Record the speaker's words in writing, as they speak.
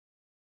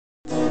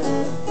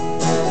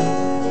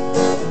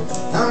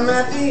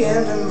the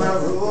end of my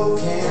rope,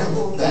 can't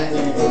hold back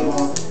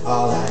anymore.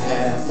 All I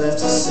have left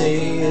to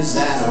say is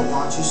that I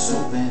want you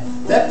so bad.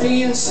 That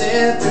being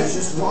said, there's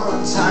just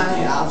one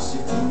tiny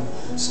obstacle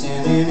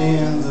standing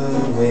in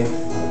the way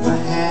of my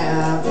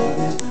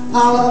happiness.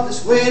 All of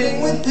this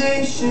waiting with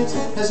patience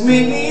has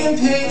made me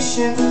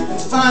impatient,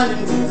 and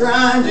finding me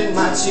grinding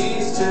my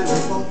teeth to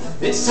the bone.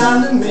 It's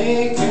time to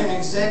make an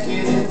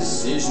executive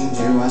decision.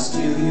 Do I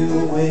steal you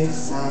away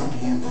from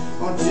him,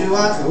 or do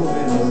I go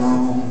it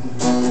alone?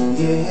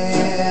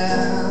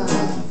 Yeah,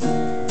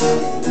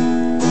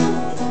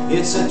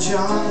 it's a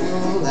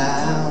jungle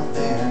out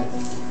there.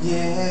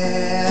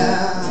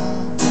 Yeah,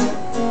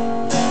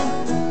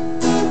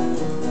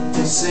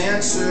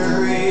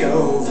 sensory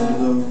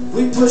overload.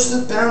 We push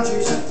the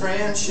boundaries of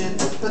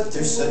friendship, but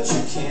there's such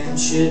a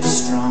kinship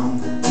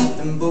stronger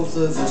than both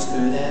of us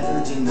could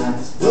ever deny.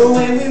 The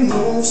way we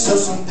move, so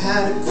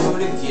simpatico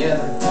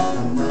together,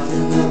 I'm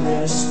running the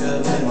risk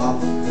of it all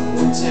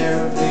going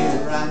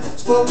terribly right.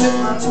 Spoke with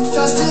my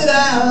trusted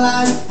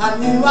allies, I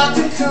knew I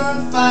could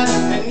confide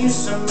and use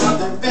some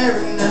other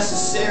very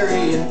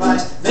necessary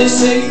advice. They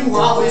say you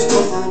always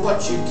go for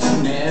what you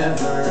can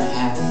never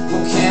have.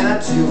 What can I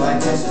do? I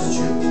guess it's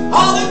true.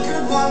 All the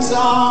good ones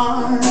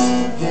are,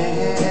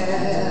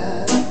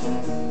 yeah,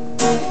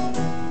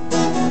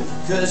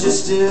 'cause you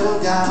still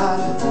got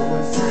a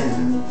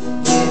boyfriend,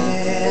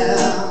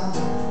 yeah.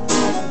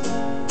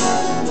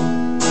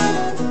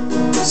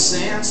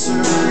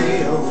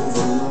 Sensory overload.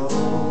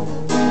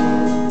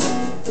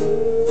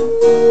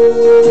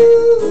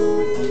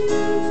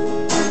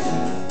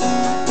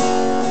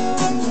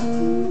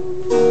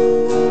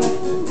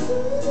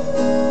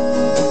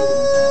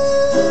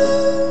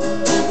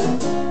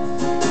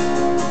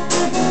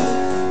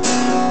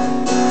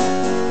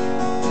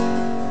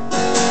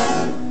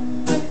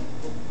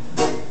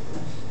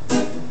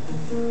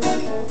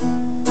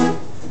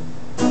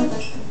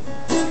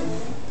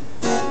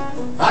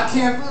 I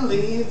can't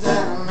believe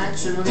that I'm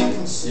actually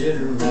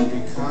considering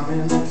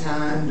becoming the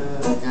kind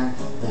of guy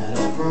that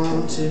I'm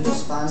prone to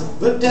despise.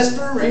 But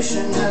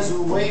desperation has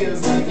a way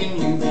of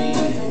making you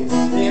behave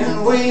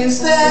in ways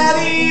that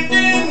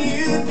even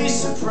you'd be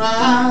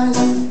surprised.